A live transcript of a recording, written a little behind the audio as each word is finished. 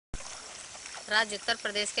राज्य उत्तर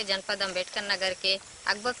प्रदेश के जनपद अम्बेडकर नगर के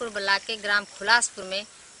अकबरपुर ब्लॉक के ग्राम खुलासपुर में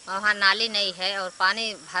वहाँ नाली नहीं है और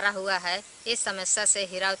पानी भरा हुआ है। इस समस्या से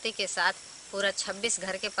हिरावती के साथ पूरा 26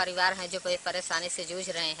 घर के परिवार हैं जो परेशानी से जूझ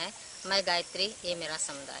रहे हैं। मैं गायत्री, ये मेरा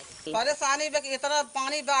समुदाय। परेशानी इतना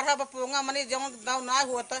पानी बाढ़ा पोंगा मनी जवन दाव ना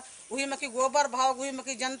होता वही में की गोबर भाव, वही में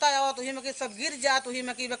की जनता आवत, वही में की सब गिर जात, वही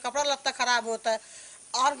में की कपड़ा लत्ता खराब होता है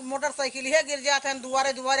और मोटरसाइकिल ही गिर जाते हैं।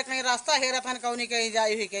 दुआरे दुआरे कहीं रास्ता हेरत है, कहीं कहीं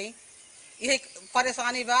जाए हुई कहीं, यही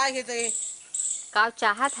परेशानी बा। ये तो का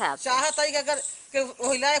चाहत है, चाहत है कि अगर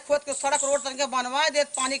ओहिलाए खोद के सड़क रोड तक बनवा दे,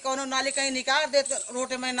 पानी कौनो नाली कहीं निकाल दे,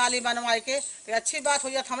 रोड में नाली बनवाए के तो अच्छी बात हो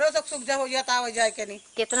जात, हमरे तक सुविधा हो जाता हो जाए के नहीं।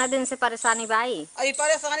 कितना दिन से परेशानी बाई? अभी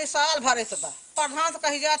परेशानी साल भरे से बा। प्रधान से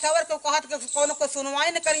कही जाते और कहत के कोनो को सुनवाई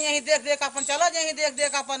न करी, यही देख देख अपन चला जाए, देख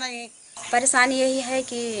देख अपन नहीं। परेशानी यही है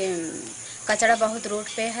कि कचरा बहुत रोड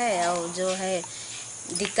पे है और जो है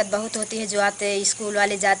दिक्कत बहुत होती है। जो आते स्कूल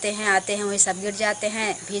वाले जाते हैं आते हैं वही सब गिर जाते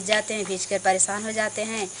हैं, भीग जाते हैं, भीग कर परेशान हो जाते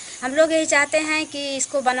हैं। हम लोग यही चाहते हैं कि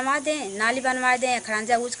इसको बनवा दें, नाली बनवा दें,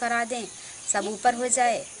 खड़ंजा ऊँच करा दें, सब ऊपर हो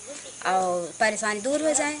जाए और परेशानी दूर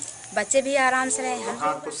हो जाए, बच्चे भी आराम से रहें।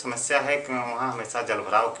 वहाँ कुछ समस्या है कि वहाँ हमेशा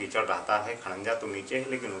जलभराव कीचड़ रहता है। खड़ंजा तो नीचे है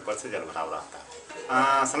लेकिन ऊपर से जलभराव रहता है।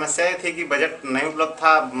 समस्या ये थी कि बजट नहीं उपलब्ध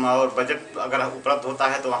था और बजट अगर उपलब्ध होता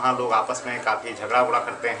है तो वहाँ लोग आपस में काफ़ी झगड़ा उगड़ा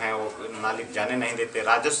करते हैं, वो नाली जाने नहीं देते।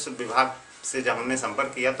 राजस्व विभाग से जब हमने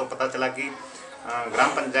संपर्क किया तो पता चला कि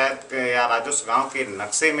ग्राम पंचायत या राजस्व गांव के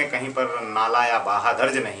नक्शे में कहीं पर नाला या बाहा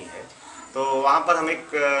दर्ज नहीं है। तो वहाँ पर हम एक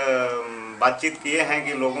बातचीत किए हैं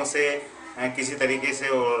कि लोगों से किसी तरीके से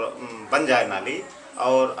बन जाए नाली,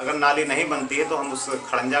 और अगर नाली नहीं बनती है तो हम उस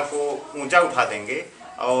खड़ंजा को ऊंचा उठा देंगे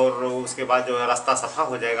और उसके बाद जो है रास्ता सफा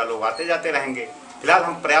हो जाएगा, लोग आते जाते रहेंगे। फिलहाल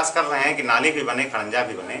हम प्रयास कर रहे हैं कि नाली भी बने, खड़ंजा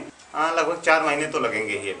भी बने। लगभग 4 महीने तो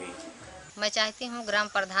लगेंगे ही अभी। मैं चाहती हूँ ग्राम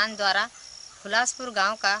प्रधान द्वारा खुलासपुर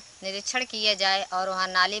गांव का निरीक्षण किया जाए और वहाँ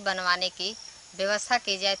नाली बनवाने की व्यवस्था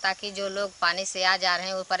की जाए ताकि जो लोग पानी से आ जा रहे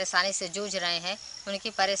हैं, वो परेशानी से जूझ रहे हैं,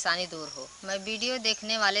 उनकी परेशानी दूर हो। मैं वीडियो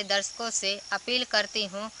देखने वाले दर्शकों से अपील करती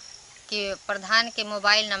हूँ कि प्रधान के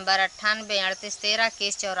मोबाइल नंबर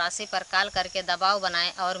 9838132184 पर कॉल करके दबाव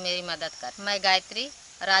बनाएं और मेरी मदद करें। मैं गायत्री,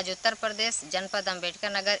 राज्य उत्तर प्रदेश, जनपद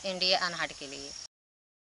अम्बेडकर नगर, इंडिया अनहट के लिए।